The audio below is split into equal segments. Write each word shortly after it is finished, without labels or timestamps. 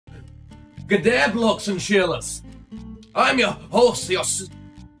G'day, blokes and shillers. I'm your host,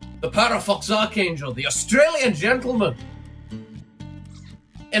 the Parafox Archangel, the Australian gentleman.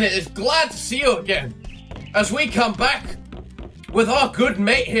 And it is glad to see you again, as we come back with our good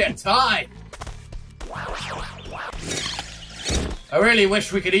mate here, Ty. I really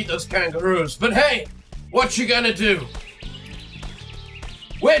wish we could eat those kangaroos, but hey, what you gonna do?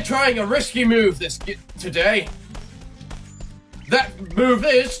 We're trying a risky move today. That move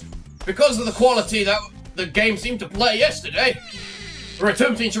is, because of the quality that the game seemed to play yesterday, we're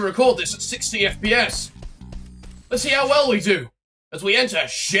attempting to record this at 60 FPS. Let's see how well we do as we enter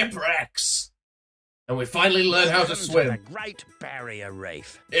shipwrecks. And we finally learn how to swim. The Great Barrier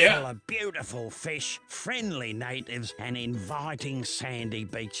Reef. Yeah. Full of beautiful fish, friendly natives, and inviting sandy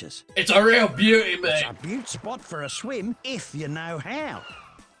beaches. It's a real beauty, mate. It's a beaut spot for a swim if you know how.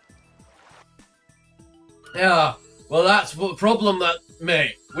 Yeah, well that's the problem,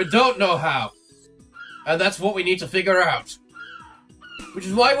 mate. We don't know how. And that's what we need to figure out. Which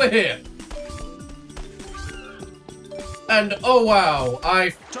is why we're here. And, oh wow,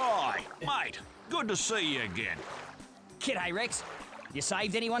 Ty, mate, good to see you again. G'day, Rex. You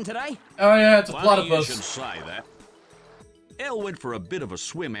saved anyone today? Oh yeah, it's a Funny platypus. you should say that. Elle went for a bit of a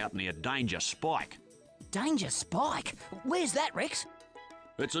swim out near Danger Spike. Danger Spike? Where's that, Rex?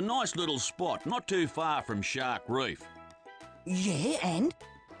 It's a nice little spot, not too far from Shark Reef. Yeah, and?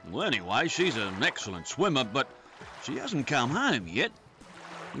 Well, anyway, she's an excellent swimmer, but she hasn't come home yet.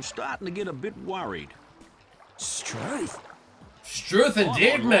 I'm starting to get a bit worried. Struth. Struth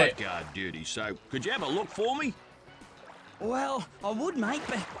indeed, I'm on mate. lifeguard duty, so could you have a look for me? Well, I would, mate,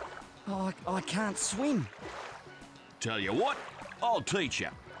 but I can't swim. Tell you what, I'll teach you.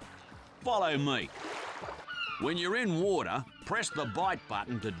 Follow me. When you're in water, press the bite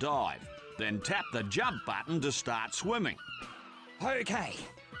button to dive, then tap the jump button to start swimming. Okay.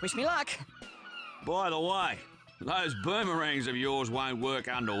 Wish me luck. By the way, those boomerangs of yours won't work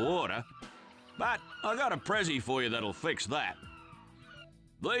underwater, but I got a prezi for you that'll fix that.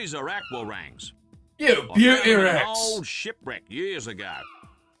 These are aquarangs. You I beauty found them in Rex. an old shipwreck years ago.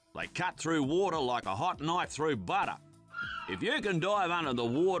 They cut through water like a hot knife through butter. If you can dive under the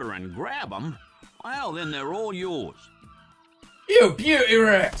water and grab them, well, then they're all yours. You beauty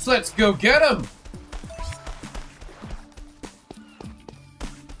Rex. Let's go get him.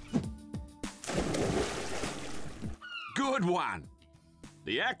 Good one.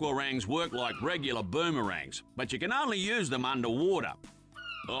 The aquarangs work like regular boomerangs, but you can only use them underwater.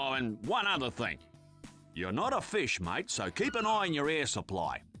 Oh, and one other thing. You're not a fish, mate, so keep an eye on your air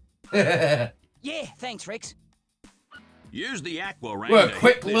supply. Yeah, thanks, Rex. Use the aquarang We're a to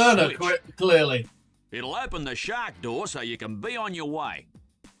quick hit this learner, switch. clearly. It'll open the shark door so you can be on your way.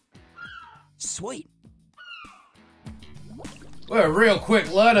 Sweet. We're a real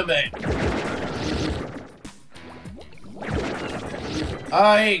quick learner, mate.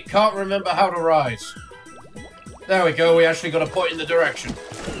 I can't remember how to rise. There we go, we actually got a point in the direction.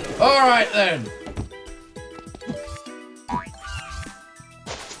 Alright then.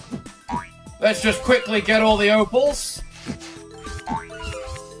 Let's just quickly get all the opals.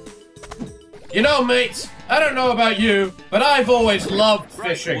 You know, mates, I don't know about you, but I've always loved Great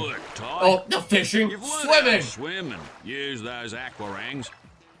fishing. work, Ty. Oh, not fishing, You've learned how to swimming. swim and use those aquarangs.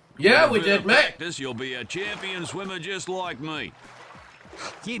 Yeah, With we a bit did, of mate. practice, you'll be a champion swimmer just like me.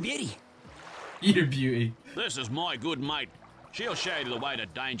 You beauty. You beauty. This is my good mate. She'll show you the way to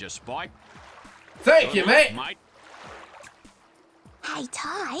Danger Spike. Thank you, Good luck, mate. Hey,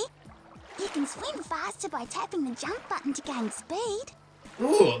 Ty. You can swim faster by tapping the jump button to gain speed.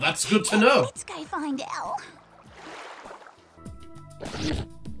 Ooh, that's good to know. Let's go find Elle.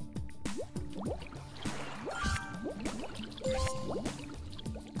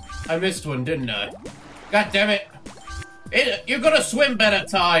 I missed one, didn't I? God damn it. You're gonna swim better,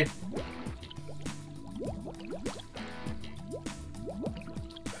 Ty.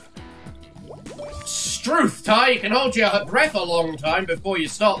 Struth, Ty, you can hold your breath a long time before you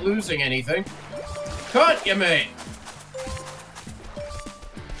start losing anything. Can't you, mate?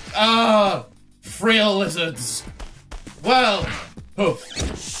 Ah, frail lizards. Well, poof.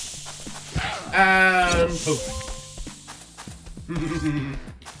 And poof.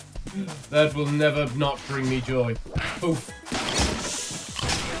 That will never not bring me joy. Poof.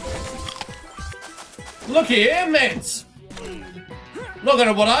 Looky here, mates! Look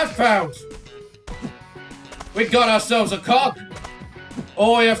at what I've found! We got ourselves a cock!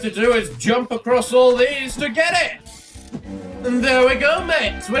 All we have to do is jump across all these to get it! And there we go,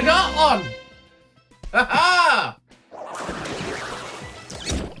 mates! We got one! Ha-ha!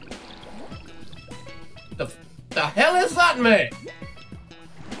 The hell is that, mate?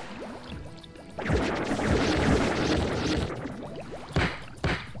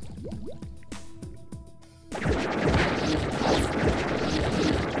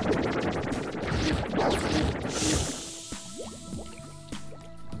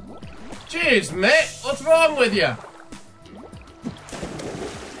 Jeez, mate, what's wrong with you?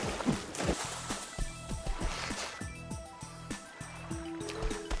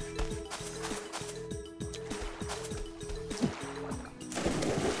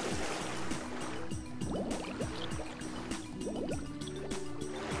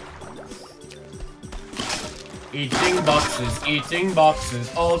 Eating boxes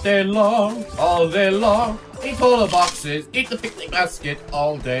all day long, all day long. Eat all the boxes, eat the picnic basket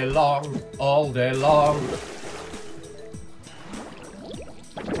all day long, all day long.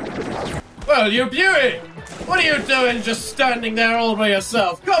 Well, you beauty! What are you doing just standing there all by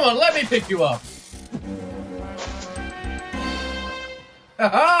yourself? Come on, let me pick you up.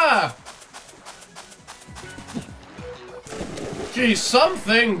 Ha-ha! Geez, some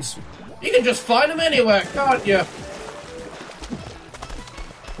things, you can just find them anywhere, can't you?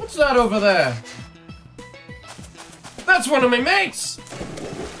 What's that over there? That's one of my mates!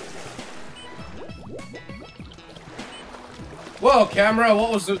 Whoa, camera,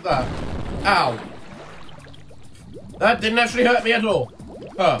 what was it that? Ow. That didn't actually hurt me at all.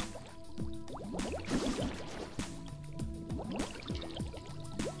 Huh.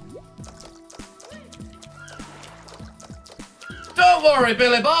 Don't worry,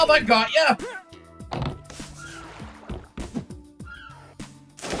 Billy Bob, I got ya!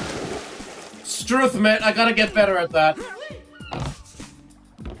 Struth, mate, I gotta get better at that.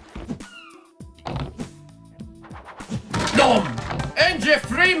 Nom! And you're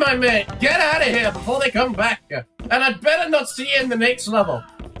free, my mate! Get out of here before they come back! And I'd better not see you in the next level.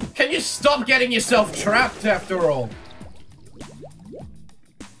 Can you stop getting yourself trapped after all?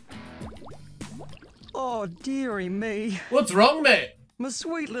 Oh, dearie me. What's wrong, mate? My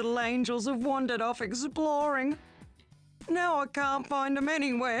sweet little angels have wandered off exploring. Now I can't find them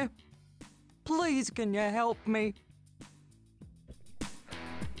anywhere. Please, can you help me?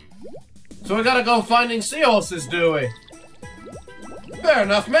 So we gotta go finding seahorses, do we? Fair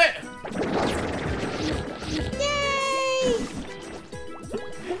enough, mate. Yay!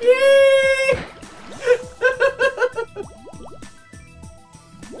 Yay!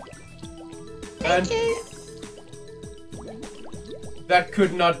 Thank you. That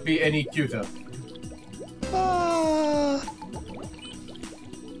could not be any cuter. Oh.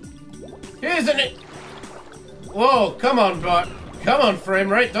 Isn't it? Whoa, come on, bot. Come on,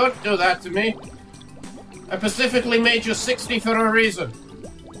 frame rate, don't do that to me. I specifically made you 60 for a reason.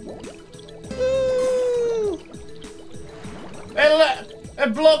 Ooh. Hey,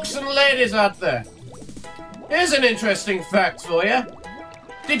 blokes and ladies out there. Here's an interesting fact for you.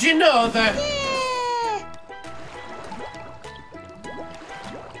 Did you know that... Yeah.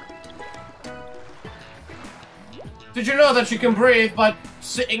 Did you know that you can breathe by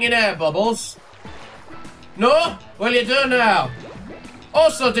sitting in air bubbles? No? Well, you do now.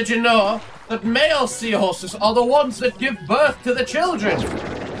 Also, did you know that male seahorses are the ones that give birth to the children?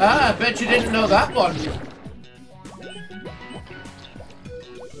 Ah, I bet you didn't know that one.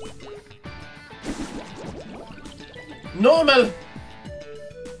 Normal.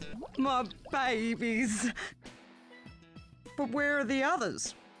 My babies. But where are the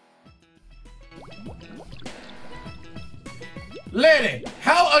others? Lady,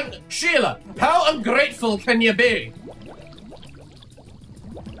 Sheila, how ungrateful can you be?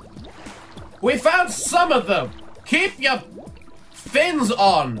 We found some of them. Keep your fins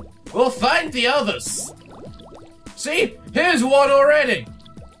on. We'll find the others. See, here's one already.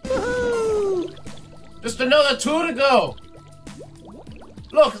 Woohoo! Just another 2 to go.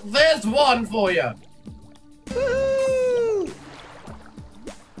 Look, there's one for you. Woohoo!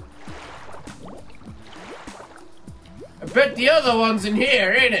 I bet the other one's in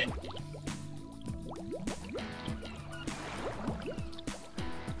here, ain't it?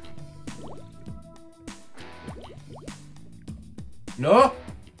 No?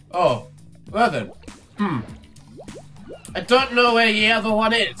 Oh, well then. I don't know where the other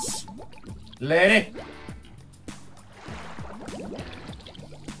one is. Lady?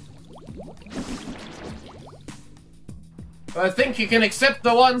 But I think you can accept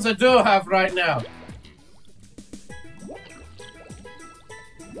the ones I do have right now.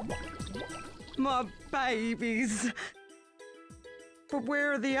 My babies. But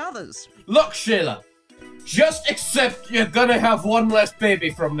where are the others? Look, Sheila. Just accept you're gonna have one less baby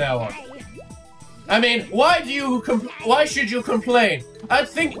from now on. I mean, why should you complain? I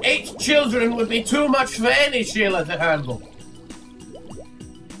think 8 children would be too much for any Sheila to handle.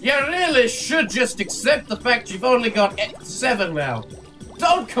 You really should just accept the fact you've only got 7 now.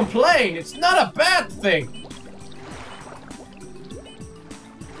 Don't complain, it's not a bad thing.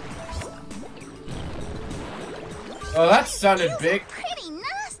 Oh, that sounded big. Pretty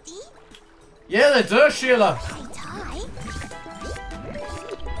nasty. Yeah, they do, Sheila. Hey, Ty.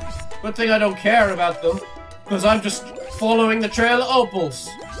 Good thing I don't care about them, because I'm just following the trail of opals.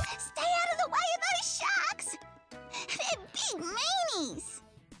 Stay out of the way of those sharks. They're big meanies.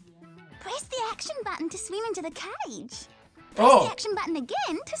 Press the action button to swim into the cage. Press the action button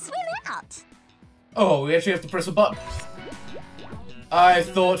again to swim out. Oh, we actually have to press a button. I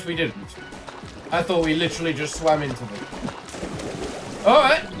thought we didn't. I thought we literally just swam into them.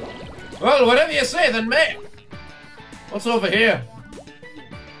 Alright. Well, whatever you say then, mate. What's over here?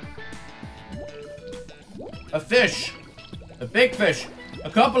 A fish. A big fish.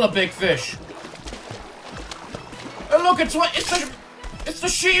 A couple of big fish. Oh look, it's the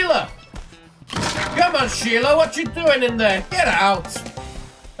Sheila. Come on, Sheila, what you doing in there? Get out.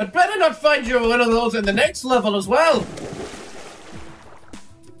 I'd better not find you one of those in the next level as well.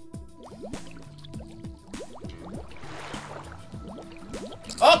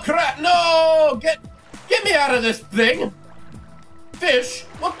 Oh crap, no! Get me out of this thing! Fish,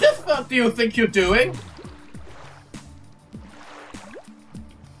 what the fuck do you think you're doing?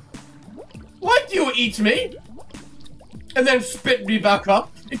 Why do you eat me? And then spit me back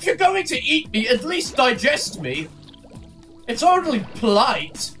up? If you're going to eat me, at least digest me. It's only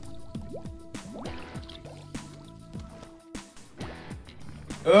polite.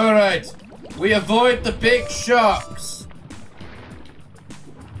 Alright, we avoid the big sharks.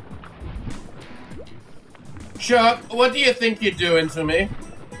 Shark, what do you think you're doing to me?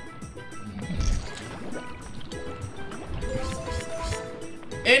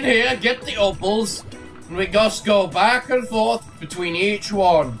 In here, get the opals, and we just go back and forth between each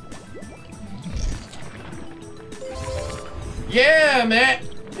one. Yeah, mate!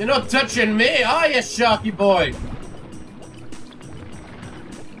 You're not touching me, are you, Sharky boy?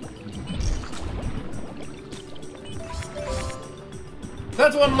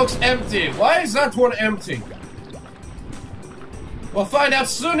 That one looks empty. Why is that one empty? We'll find out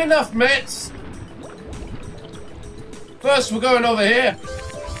soon enough, mates. First, we're going over here.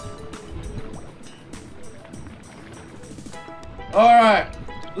 Alright,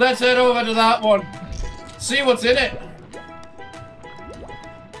 let's head over to that one. See what's in it.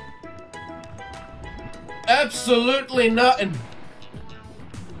 Absolutely nothing.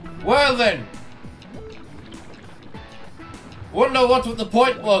 Well then. Wonder what the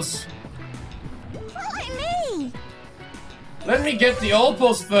point was. Follow me. Let me get the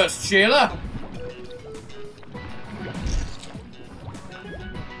opals first, Sheila.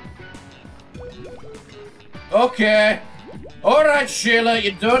 Okay. Alright, Sheila,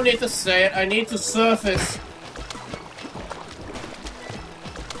 you don't need to say it. I need to surface.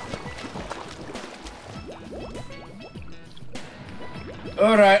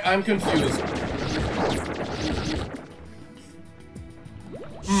 Alright, I'm confused.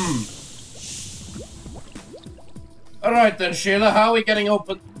 Alright then, Sheila, how are we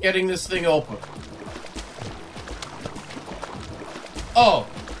getting this thing open? Oh.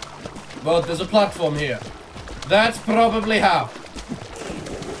 Well, there's a platform here. That's probably how.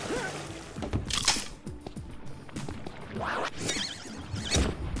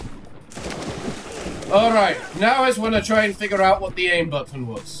 Alright, now is when I try and figure out what the aim button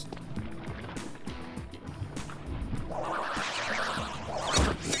was.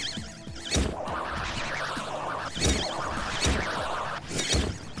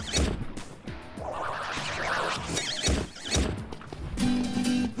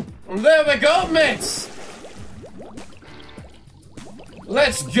 And there we go, mates!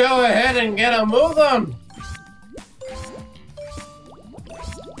 Let's go ahead and get a move on!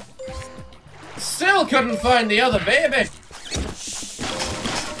 Still couldn't find the other baby!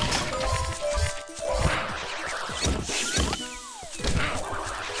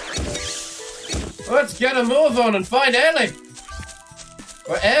 Let's get a move on and find Ellie!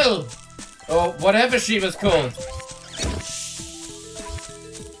 Or Elle! Or whatever she was called.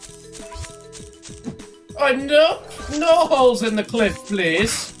 Oh, no holes in the cliff,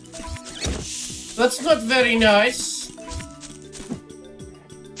 please. That's not very nice.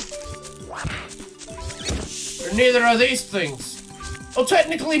 Or neither are these things. Oh,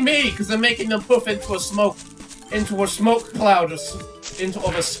 technically me, because I'm making them poof into a smoke cloud of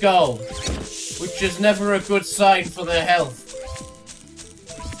a skull, which is never a good sign for their health.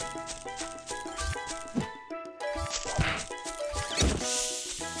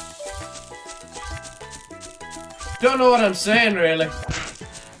 Don't know what I'm saying, really.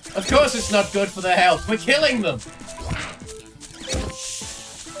 Of course it's not good for their health. We're killing them.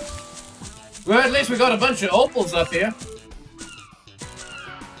 Well, at least we got a bunch of opals up here.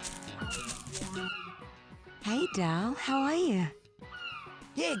 Hey, Dal, how are you?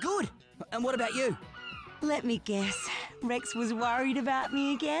 Yeah, good. And what about you? Let me guess. Rex was worried about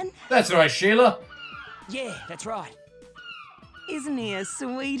me again? That's right, Sheila. Yeah, that's right. Isn't he a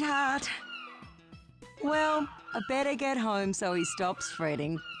sweetheart? Well, I better get home so he stops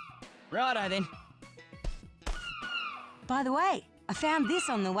fretting. Righto then. By the way, I found this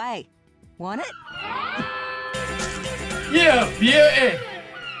on the way. Want it? Yeah, beauty.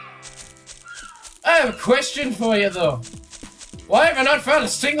 I have a question for you, though. Why have I not found a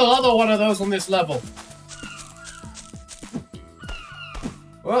single other one of those on this level?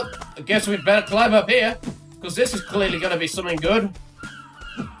 Well, I guess we'd better climb up here, because this is clearly going to be something good.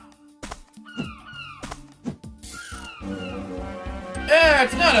 Yeah,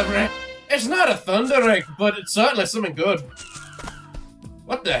 it's not a thunder egg, but it's certainly something good.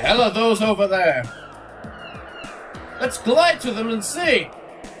 What the hell are those over there? Let's glide to them and see.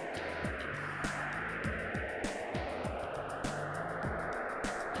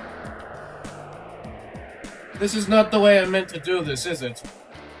 This is not the way I meant to do this, is it?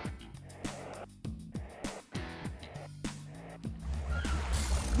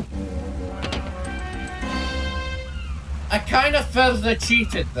 I kind of felt I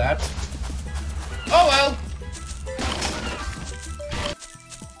cheated that. Oh well.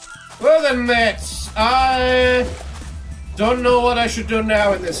 Well then, mates, I don't know what I should do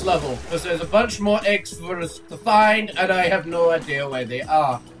now in this level, because there's a bunch more eggs for us to find, and I have no idea where they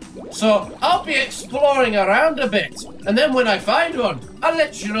are. So, I'll be exploring around a bit, and then when I find one, I'll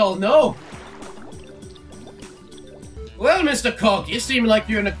let you all know. Well, Mr. Cog, you seem like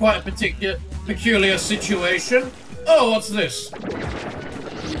you're in a quite a peculiar situation. Oh, what's this?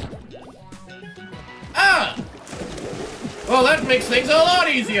 Ah! Well, that makes things a lot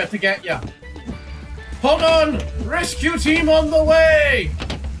easier to get ya. Hold on! Rescue team on the way!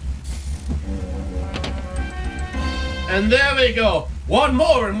 And there we go. One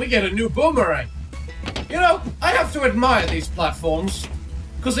more and we get a new boomerang. You know, I have to admire these platforms,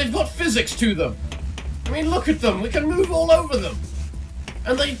 because they've got physics to them. I mean, look at them. We can move all over them.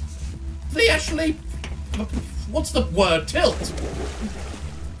 And they actually... What's the word? Tilt.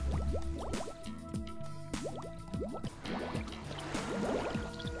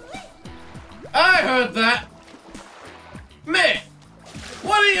 I heard that. Mate,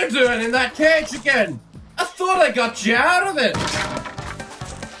 what are you doing in that cage again? I thought I got you out of it.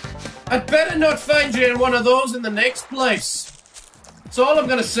 I'd better not find you in one of those in the next place. That's all I'm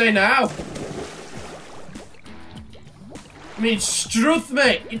gonna say now. I mean, Struth,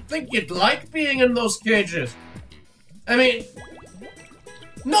 mate, you'd think you'd like being in those cages. I mean,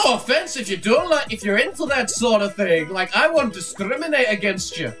 no offense if you don't like, if you're into that sort of thing. Like, I won't discriminate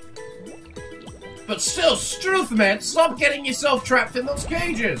against you. But still, Struth, mate, stop getting yourself trapped in those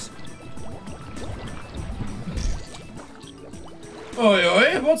cages. Oi,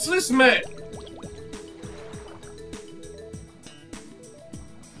 oi, what's this, mate?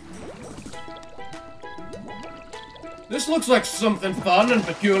 This looks like something fun and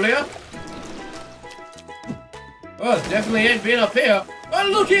peculiar. Well, it definitely ain't been up here. Oh,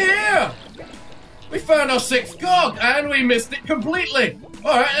 looky here! We found our 6th cog, and we missed it completely.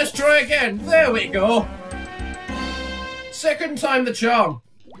 Alright, let's try again. There we go. Second time the charm,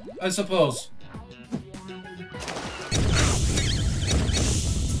 I suppose.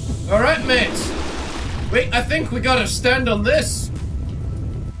 Alright, mates. I think we gotta stand on this.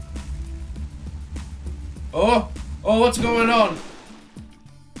 Oh, what's going on?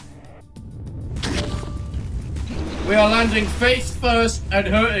 We are landing face first and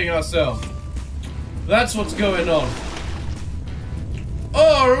hurting ourselves. That's what's going on.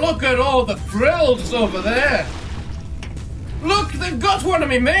 Oh, look at all the frills over there. Look, they've got one of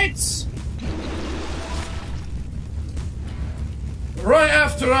me mates. Right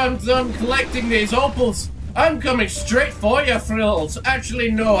after I'm done collecting these opals, I'm coming straight for you, Frills.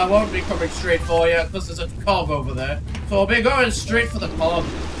 Actually, no, I won't be coming straight for you, because there's a cog over there. So I'll be going straight for the cog.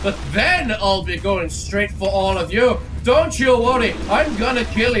 But then I'll be going straight for all of you. Don't you worry, I'm gonna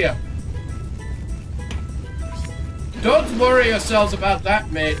kill you. Don't worry yourselves about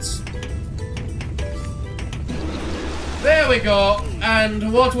that, mates. There we go.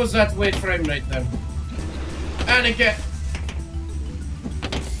 And what was that weird frame rate then? And again...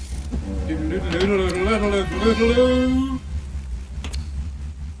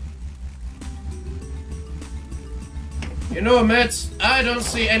 You know, mates, I don't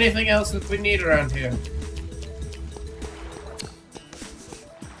see anything else that we need around here.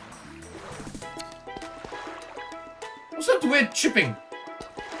 What's that weird chipping?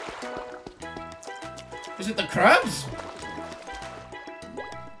 Is it the crabs?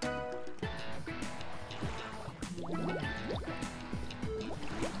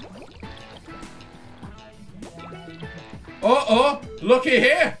 Oh, looky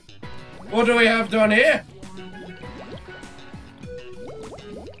here. What do we have done here?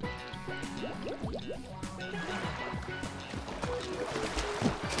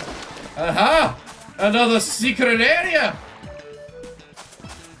 Aha! Another secret area!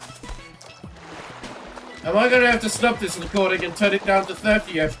 Am I gonna have to stop this recording and turn it down to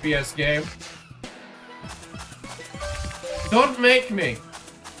 30 FPS game? Don't make me.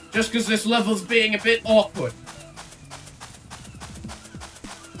 Just because this level's being a bit awkward.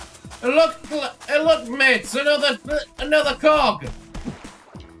 Look, mates, another cog.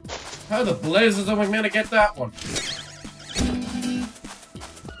 How the blazes am I gonna get that one?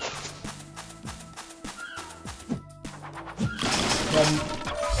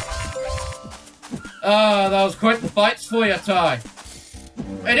 Ah, that was quite the fights for you, Ty.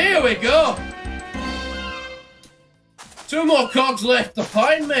 And here we go. 2 more cogs left to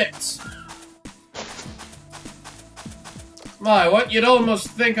find, mates. My, what? You'd almost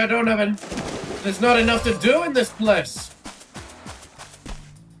think I don't have there's not enough to do in this place.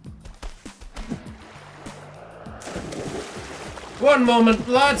 One moment,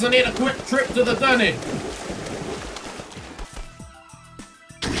 lads, I need a quick trip to the dunny.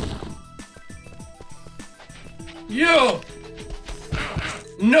 You!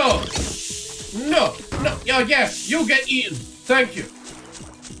 No! No! No! Oh, yes, you get eaten. Thank you.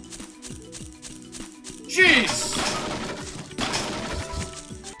 Jeez!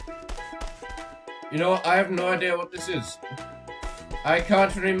 You know, I have no idea what this is. I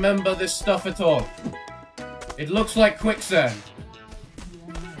can't remember this stuff at all. It looks like quicksand.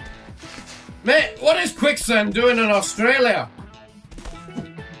 Mate, what is quicksand doing in Australia?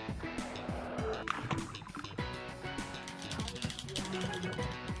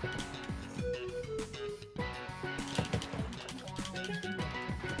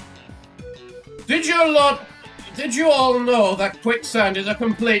 Did you all know that quicksand is a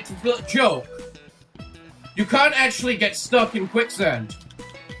complete joke? You can't actually get stuck in quicksand.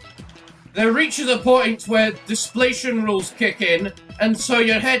 There reaches a point where displacement rules kick in, and so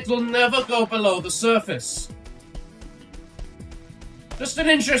your head will never go below the surface. Just an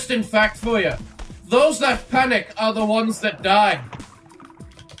interesting fact for you. Those that panic are the ones that die.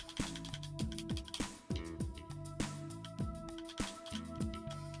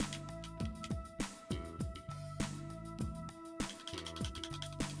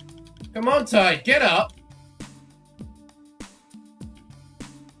 Come on, Ty, get up.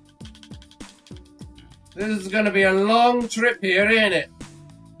 This is gonna be a long trip here, ain't it?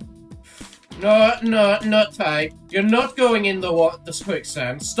 No, Ty. You're not going in the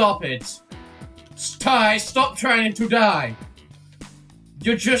quicksand. Stop it. Ty, stop trying to die.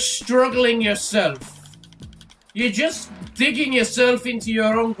 You're just struggling yourself. You're just digging yourself into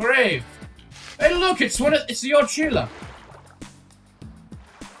your own grave. Hey, look, it's the Archangel.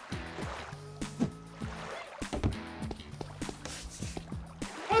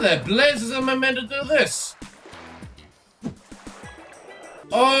 How the blazes am I meant to do this?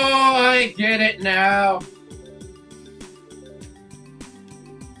 Oh, I get it now.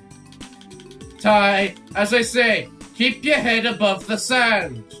 Ty, as I say, keep your head above the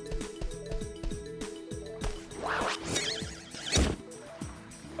sand.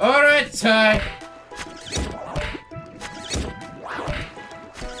 Alright, Ty.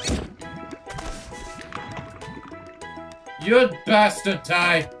 You bastard,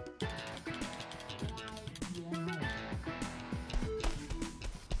 Ty.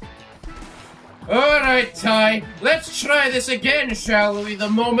 Alright, Ty. Let's try this again, shall we? The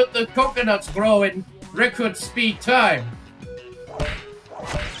moment the coconuts grow in record speed time.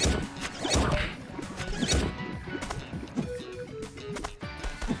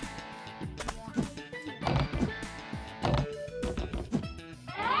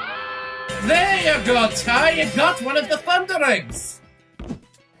 There you go, Ty. You got one of the thunder eggs.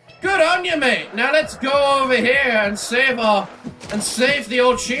 Good on you, mate. Now let's go over here and save the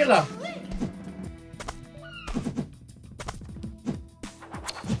old Sheila.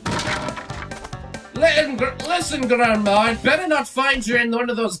 Listen, Grandma, I'd better not find you in one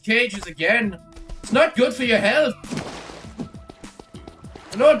of those cages again. It's not good for your health.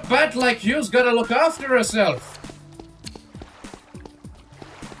 An old bat like you's gotta look after herself.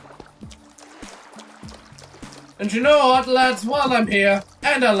 And you know what, lads? While I'm here,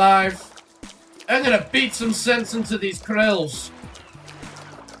 and alive, I'm gonna beat some sense into these krills.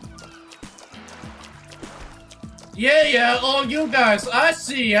 Yeah, all you guys, I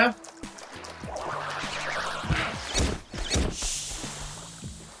see ya.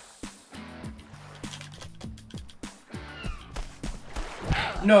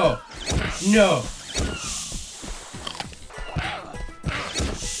 No.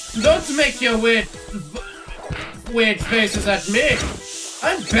 Don't make your weird faces at me.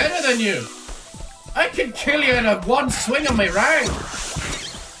 I'm better than you. I can kill you in a one swing of my rang.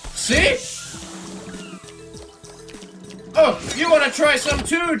 See? Oh, you want to try some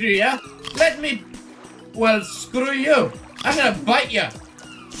too, do ya? Let me... Well, screw you. I'm gonna bite you.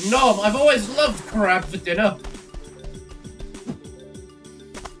 Nom, I've always loved crab for dinner.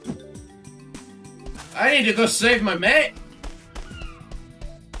 I need to go save my mate.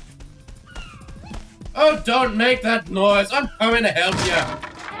 Oh, don't make that noise. I'm coming to help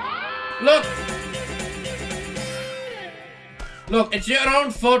you. Look. Look, it's your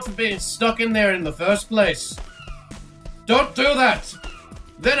own fault for being stuck in there in the first place. Don't do that.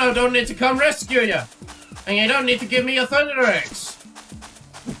 Then I don't need to come rescue you. And you don't need to give me your thunder eggs.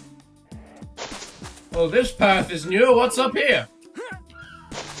 Well, this path is new. What's up here?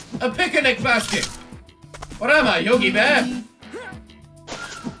 A picnic basket. What am I, Yogi Bear?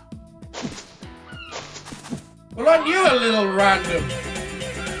 Well, aren't you a little random?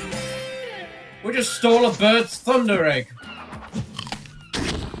 We just stole a bird's thunder egg.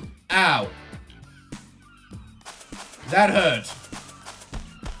 Ow. That hurt.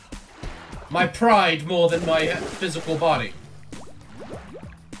 My pride more than my physical body.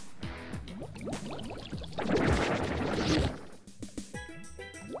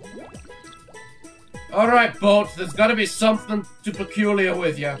 Alright, boat, there's gotta be something too peculiar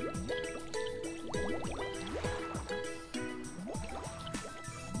with you.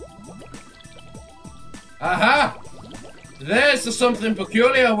 Aha! There's something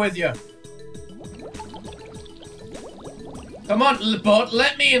peculiar with you. Come on, boat,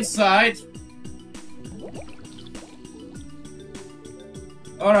 let me inside.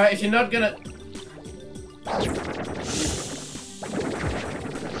 Alright, if you're not gonna...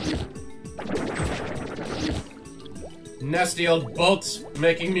 Nasty old boats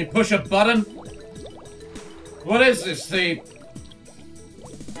making me push a button. What is this?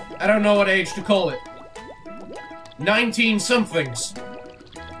 I don't know what age to call it. 19-somethings.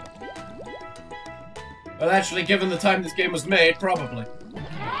 Well, actually, given the time this game was made, probably.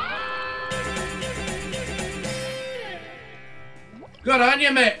 Good on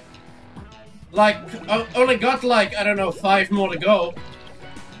you, mate. Like, only got like, I don't know, 5 more to go.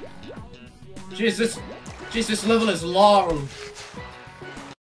 Jeez, this level is long.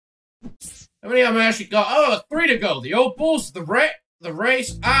 How many have I actually got? Oh, 3 to go. The opals, the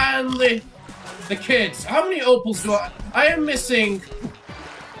race, and the kids. How many opals do I am missing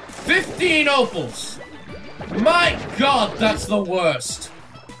 15 opals. My god, that's the worst.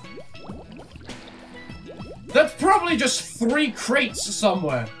 That's probably just 3 crates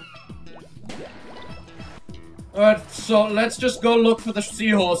somewhere. Alright, so let's just go look for the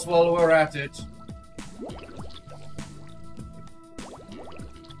seahorse while we're at it.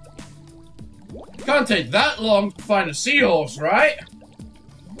 Can't take that long to find a seahorse, right?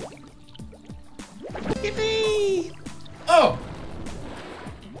 Yippee! Oh!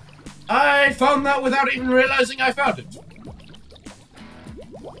 I found that without even realizing I found it.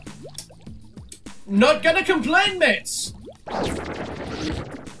 Not gonna complain, mates!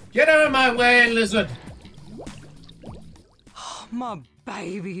 Get out of my way, lizard! My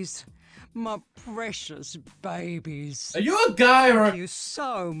babies. My precious babies. Are you a guy or Thank you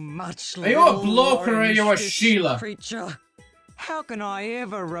so much, Are you a bloke or are you a orange-fish Sheila? Creature. How can I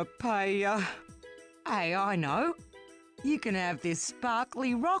ever repay you? Hey, I know. You can have this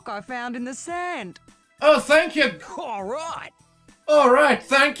sparkly rock I found in the sand. Oh, thank you! All right. Alright,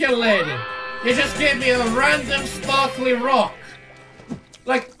 thank you, lady. You just gave me a random sparkly rock.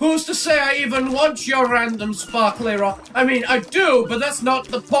 Like, who's to say I even want your random sparkly rock? I mean, I do, but that's not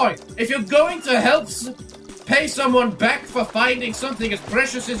the point. If you're going to help pay someone back for finding something as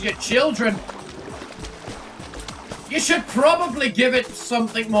precious as your children, you should probably give it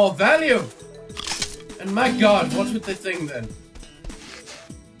something more value. And my god, what's with the thing then?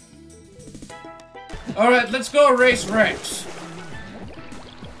 Alright, let's go race Rex.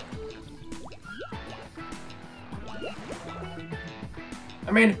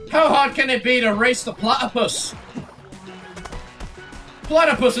 I mean, how hard can it be to race the Platypus?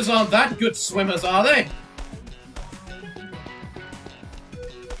 Platypuses aren't that good swimmers, are they?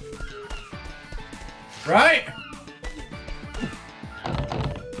 Right?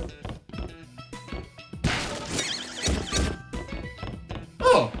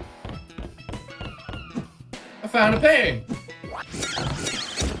 Oh! I found a painting.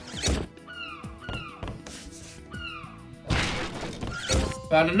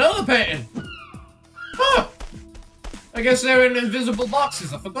 Found another painting. Huh! I guess they're in invisible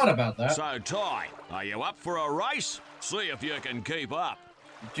boxes. I forgot about that. So, Ty, are you up for a race? See if you can keep up.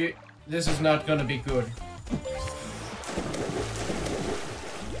 This is not gonna be good.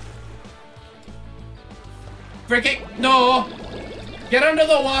 Freaking no! Get under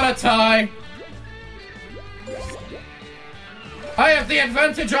the water, Ty! I have the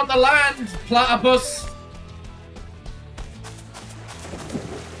advantage on the land, Platypus!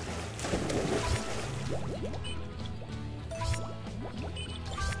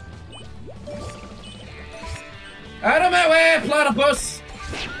 Out of my way, Platypus!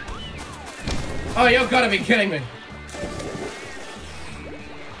 Oh, you've got to be kidding me.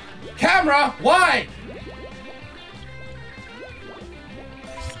 Camera, why?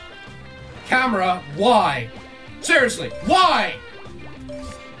 Camera, why? Seriously, why?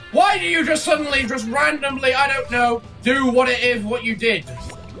 Why do you just suddenly, just randomly, I don't know, do what it is, what you did?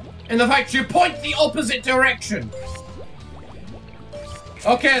 And the fact you point the opposite direction.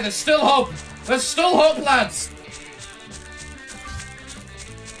 Okay, there's still hope. There's still hope, lads.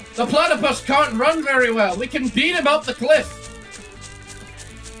 The platypus can't run very well. We can beat him up the cliff.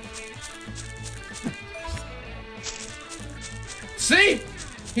 See?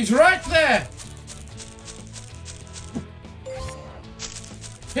 He's right there.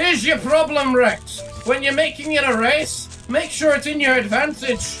 Here's your problem, Rex. When you're making it a race, make sure it's in your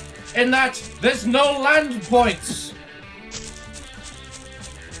advantage in that there's no land points.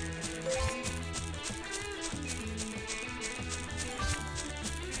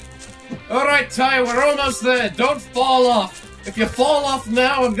 Alright, Ty, we're almost there. Don't fall off. If you fall off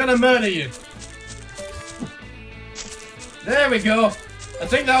now, I'm gonna murder you. There we go. I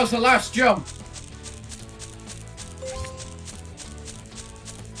think that was the last jump.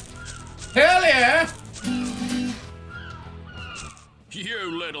 Hell yeah!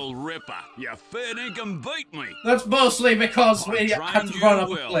 You little ripper. You fair dinkum beat me. That's mostly because we had to run up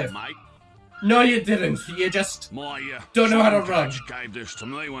a cliff. Mate. No, you didn't. You just My don't know how to son run. coach gave this to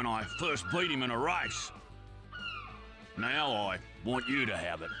me when I first beat him in a race. Now I want you to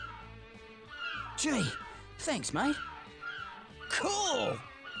have it. Gee, thanks, mate. Cool.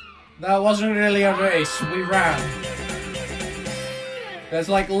 That wasn't really a race. We ran. There's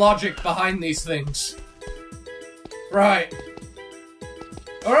like logic behind these things. Right.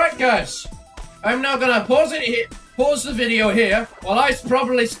 Alright, guys. I'm now gonna pause it here. Pause the video here, while I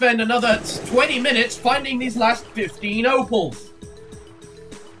probably spend another 20 minutes finding these last 15 opals.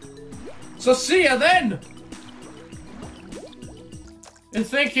 So see ya then! You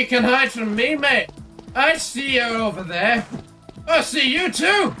think you can hide from me, mate? I see you over there. I see you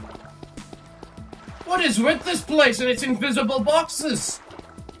too! What is with this place and its invisible boxes?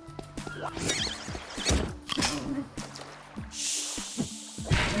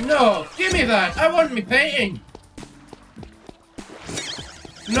 No, give me that! I want me painting!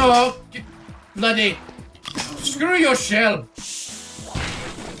 No, bloody, screw your shell.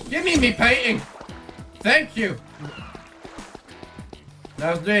 Give me painting. Thank you.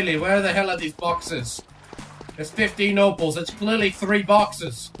 Now really, where the hell are these boxes? There's 15 opals, it's clearly 3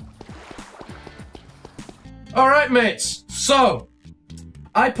 boxes. Alright mates, so,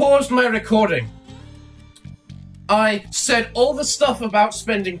 I paused my recording. I said all the stuff about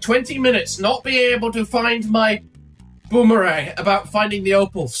spending 20 minutes not being able to find my boomerang, about finding the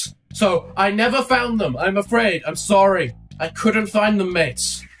opals. So, I never found them, I'm afraid. I'm sorry. I couldn't find them,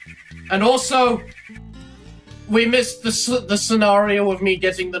 mates. And also, we missed the scenario of me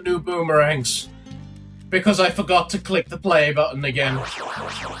getting the new boomerangs. Because I forgot to click the play button again.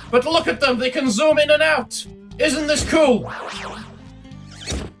 But look at them, they can zoom in and out! Isn't this cool?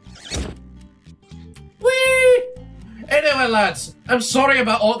 Whee! Anyway, lads, I'm sorry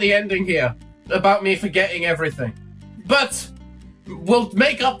about all the ending here. About me forgetting everything. But we'll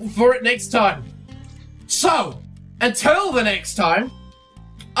make up for it next time. So, until the next time,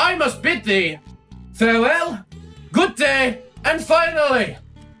 I must bid thee farewell, good day, and finally,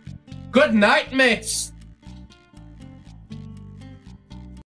 good night, mates.